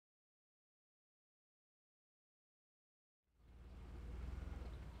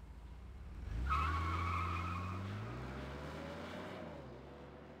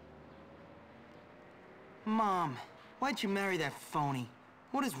Mom, why'd you marry that phony?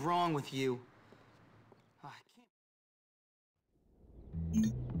 What is wrong with you? I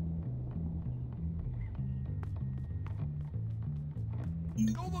can't...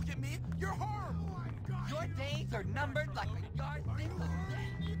 Go look at me! You're horrible! Your days are numbered like a yard thick with death.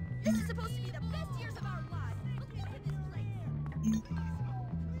 This is supposed to be the best years of our lives. Look at this place.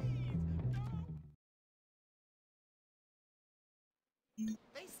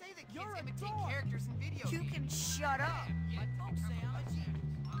 They say that kids imitate characters in video games. You can shut up. My folks say I'm a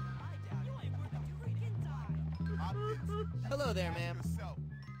genius. I doubt you ain't worth a freaking dime. Hello there, ma'am.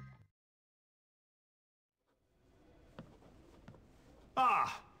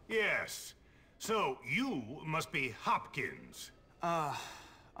 Ah, yes. So, you must be Hopkins.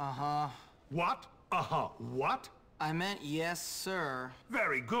 Uh-huh. What? Uh-huh. What? I meant yes, sir.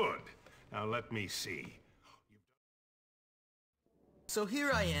 Very good. Now, let me see. So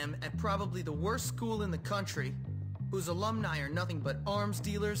here I am at probably the worst school in the country, whose alumni are nothing but arms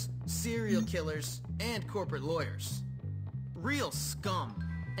dealers, serial killers, and corporate lawyers. Real scum.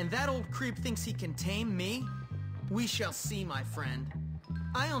 And that old creep thinks he can tame me? We shall see, my friend.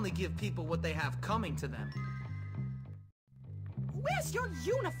 I only give people what they have coming to them. Where's your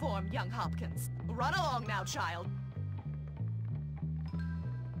uniform, young Hopkins? Run along now, child.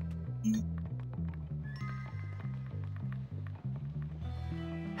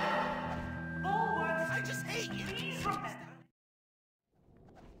 I just hate you!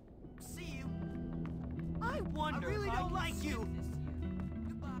 See you. I wonder. I really if don't can like you.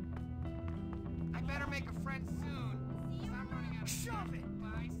 Goodbye. I better make a friend soon. See you. I'm running out of Shove it!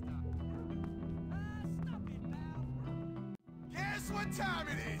 Bye stuff. Stop it, pal. Guess what time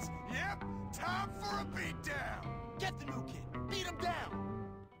it is? Yep, time for a beatdown. Get the new kid. Beat him down.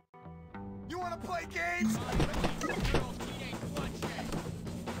 You want to play games? Girls, he ain't one yet.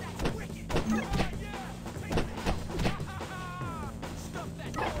 That's wicked. Stuff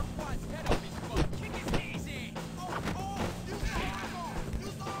that pork-quad's head up his butt. Kick his knees in. Oh, use the arm bar.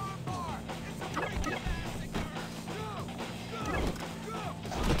 Use the arm bar. It's a freaking massacre. Go. Girls,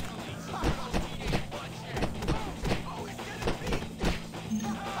 he ain't one yet. Oh, he's getting beat.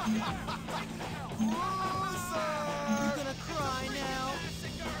 Loser. You gonna cry now?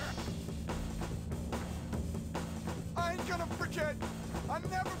 I ain't gonna forget. I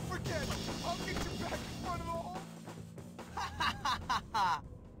never forget. I'll get you back in front of the whole...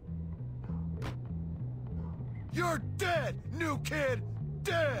 You're dead, new kid.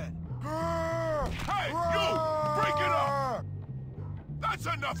 Dead. Hey, you! Break it up! That's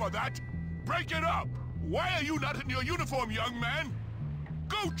enough of that! Break it up! Why are you not in your uniform, young man?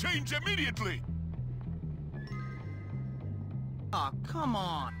 Go change immediately! Aw, come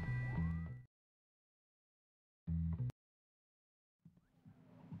on.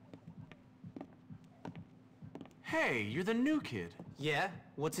 Hey, you're the new kid. Yeah?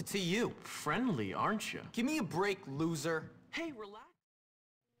 What's it to you? Friendly, aren't you? Give me a break, loser. Hey, relax.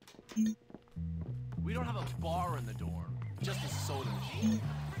 We don't have a bar in the dorm, just a soda machine.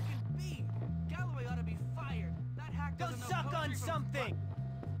 Freaking B. Galloway ought to be fired. That hack Go doesn't know suck on poetry from something.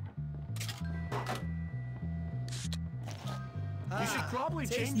 You should probably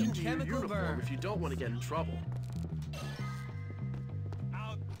taste change the into your chemical uniform burn. if you don't want to get in trouble.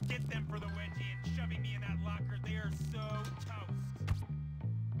 I'll get them for the wedgie and shoving me in that locker. They are so toast.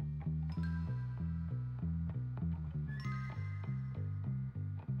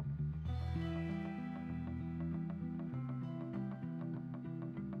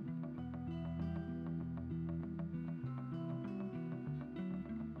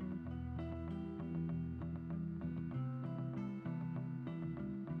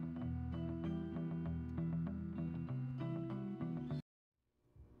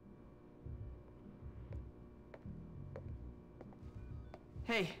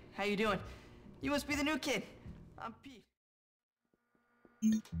 Hey, how you doing? You must be the new kid. I'm Pete.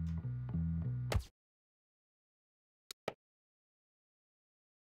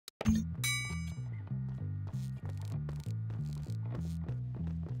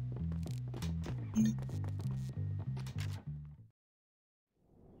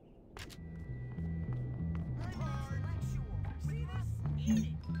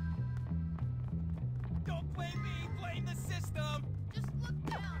 Don't blame me, blame the system. Just look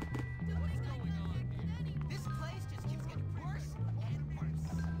down. What's going on here? This place just keeps getting worse and worse.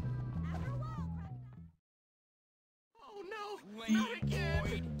 After a while, Oh no! Lame Not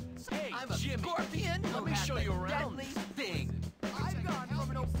again! Hey, I'm a Jimmy, scorpion. let who me has show the you around. deadly thing. I've gone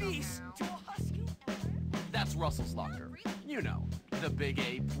from an obese to a husky. That's Russell's locker. You know, the big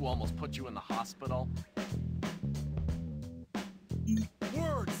ape who almost put you in the hospital.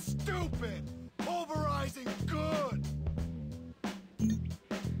 Word stupid. Pulverizing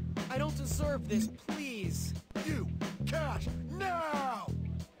I don't deserve this, please. You, cash, now!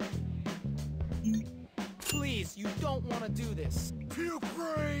 Please, you don't want to do this. Puke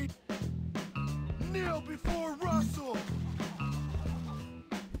raid! Kneel before Russell!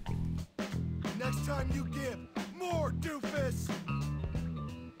 Next time you give, more doofus!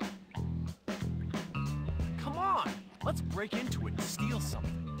 Come on, let's break into it and steal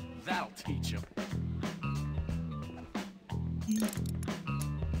something. That'll teach him.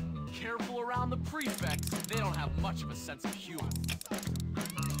 Careful around the prefects. They don't have much of a sense of humor.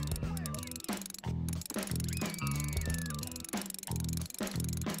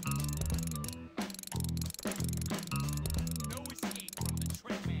 No escape from the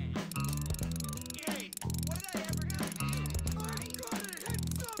trick man. Yay! What did I ever do? I'm gonna hit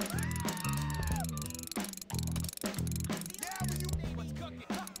some Yeah, well, you what's cooking?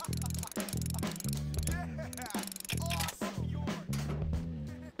 Yeah! Awesome!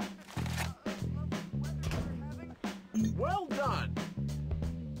 Well done!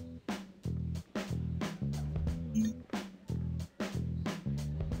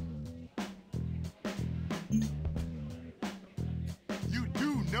 You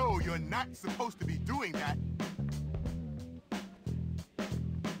do know you're not supposed to be doing that.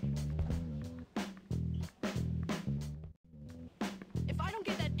 If I don't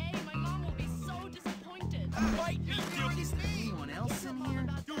get that A, my mom will be so disappointed. Fight me, Is there anyone else in here?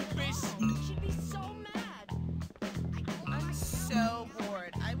 She'd be so mad. I'm so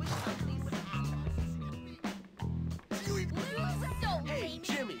bored. I wish something would happen. Lose so Hey,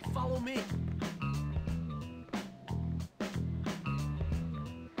 Jimmy, follow me.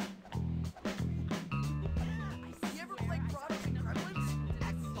 You ever play Crocs and Kremlins?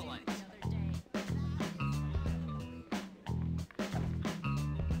 Excellent.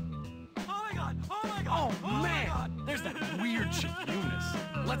 Oh my god! Oh my god! Oh, my man! God. There's that weird chick Eunice.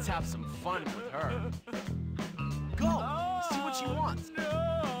 Let's have some fun with her. Go! See what she wants. No!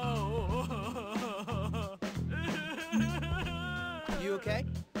 You okay?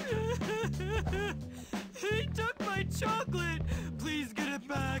 He took my chocolate! Please get it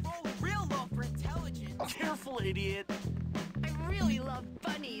back! Roll real low for intelligence. Careful, idiot. I really love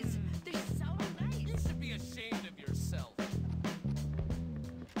bunnies. They're so You nice. should be ashamed of yourself.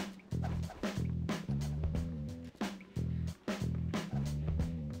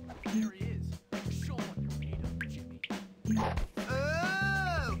 There he is. Show what you're made of, Jimmy.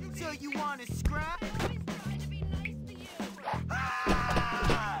 Oh! So you want to scrap? I always try to be nice to you.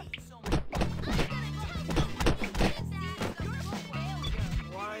 Ah!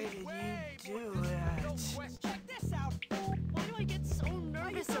 Why did you do that? No question. Check this out, fool! Why do I get so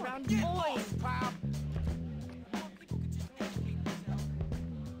nervous around Get boys? lost, pal! More people could just educate themselves.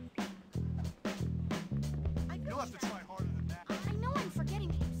 You'll have to try harder than that. I know I'm forgetting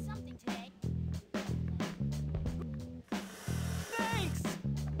to do something today. Thanks!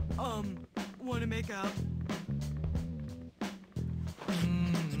 Wanna make out?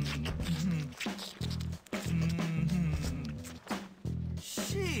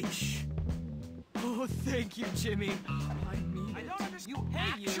 Sheesh. Oh, thank you, Jimmy. I mean I it. don't understand. You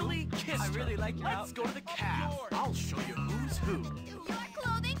actually kissed I really her. like your Let's go to the caf. yours. I'll show you who's who. Your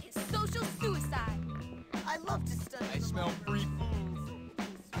clothing is social suicide. I love to study. I smell free food.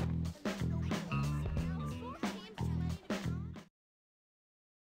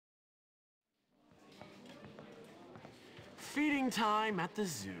 Feeding time at the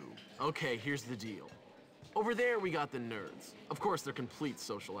zoo. Okay, here's the deal. Over there, we got the nerds. Of course, they're complete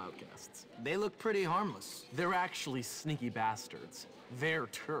social outcasts. They look pretty harmless. They're actually sneaky bastards. Their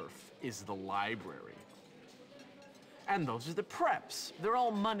turf is the library. And those are the preps. They're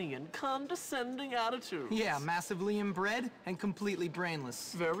all money and condescending attitudes. Yeah, massively inbred and completely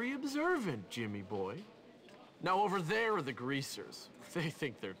brainless. Very observant, Jimmy boy. Now over there are the greasers. They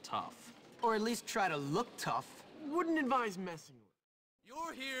think they're tough. Or at least try to look tough. Wouldn't advise messing with.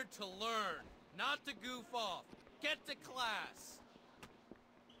 You're here to learn, not to goof off. Get to class.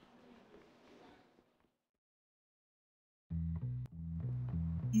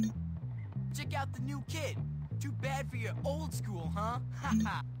 Check out the new kid. Too bad for your old school, huh?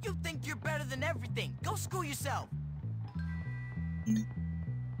 Haha. You think you're better than everything. Go school yourself.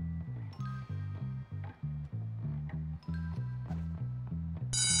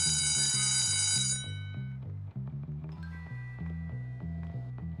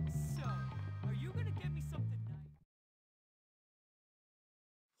 So, are you gonna get me something nice?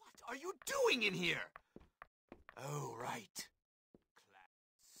 What are you doing in here? Oh, right.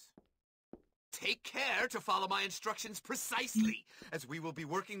 Class. Take care to follow my instructions precisely, as we will be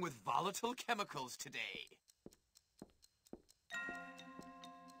working with volatile chemicals today.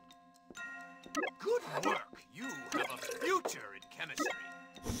 Good work. You have a future in chemistry.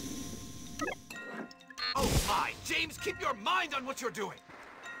 Oh my, James, keep your mind on what you're doing.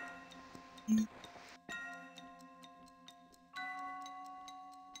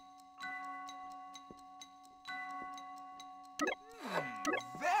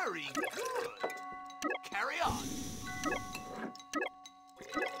 Very good. Carry on.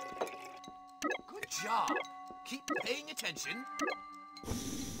 Good job. Keep paying attention.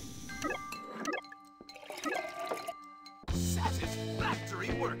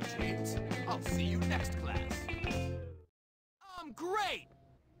 Satisfactory work, James. I'll see you next class. Great!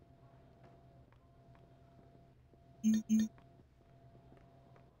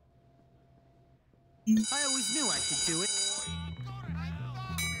 I always knew I could do it. I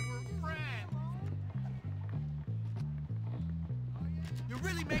thought we were friends. You're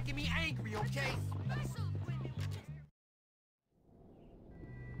really making me angry, okay?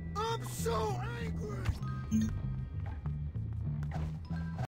 I'm so angry!